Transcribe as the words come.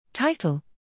Title: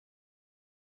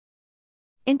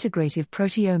 Integrative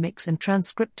Proteomics and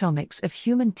Transcriptomics of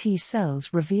Human T Cells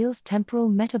Reveals Temporal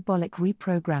Metabolic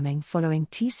Reprogramming Following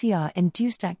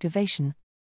TCR-Induced Activation.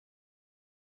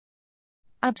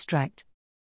 Abstract: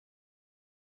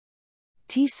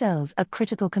 T cells are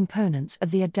critical components of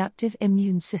the adaptive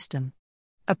immune system.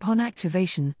 Upon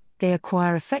activation, they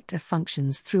acquire effector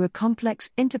functions through a complex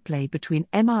interplay between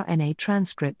mRNA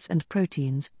transcripts and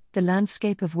proteins, the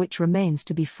landscape of which remains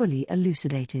to be fully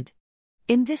elucidated.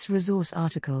 In this resource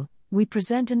article, we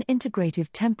present an integrative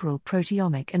temporal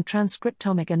proteomic and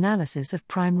transcriptomic analysis of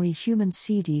primary human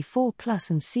CD4+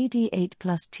 and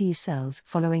CD8+ T cells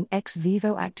following ex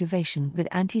vivo activation with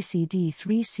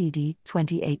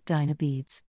anti-CD3/CD28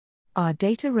 dynabeads. Our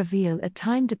data reveal a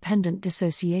time-dependent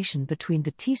dissociation between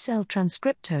the T cell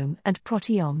transcriptome and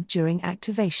proteome during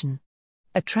activation.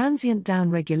 A transient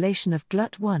downregulation of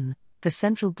GLUT1, the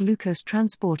central glucose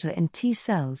transporter in T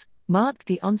cells, marked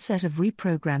the onset of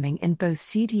reprogramming in both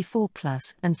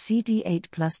CD4+ and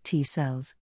CD8+ T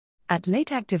cells. At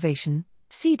late activation,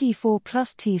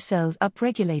 CD4+ T cells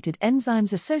upregulated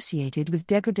enzymes associated with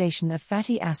degradation of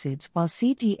fatty acids, while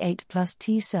CD8+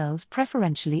 T cells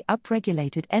preferentially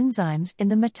upregulated enzymes in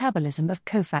the metabolism of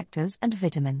cofactors and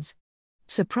vitamins.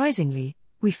 Surprisingly,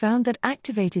 we found that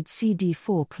activated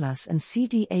CD4+ and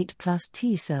CD8+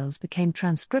 T cells became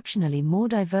transcriptionally more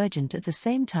divergent at the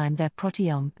same time their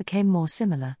proteome became more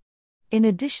similar. In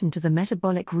addition to the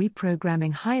metabolic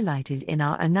reprogramming highlighted in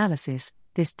our analysis,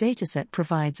 this dataset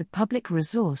provides a public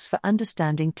resource for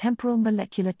understanding temporal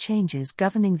molecular changes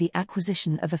governing the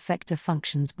acquisition of effector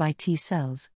functions by T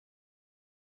cells.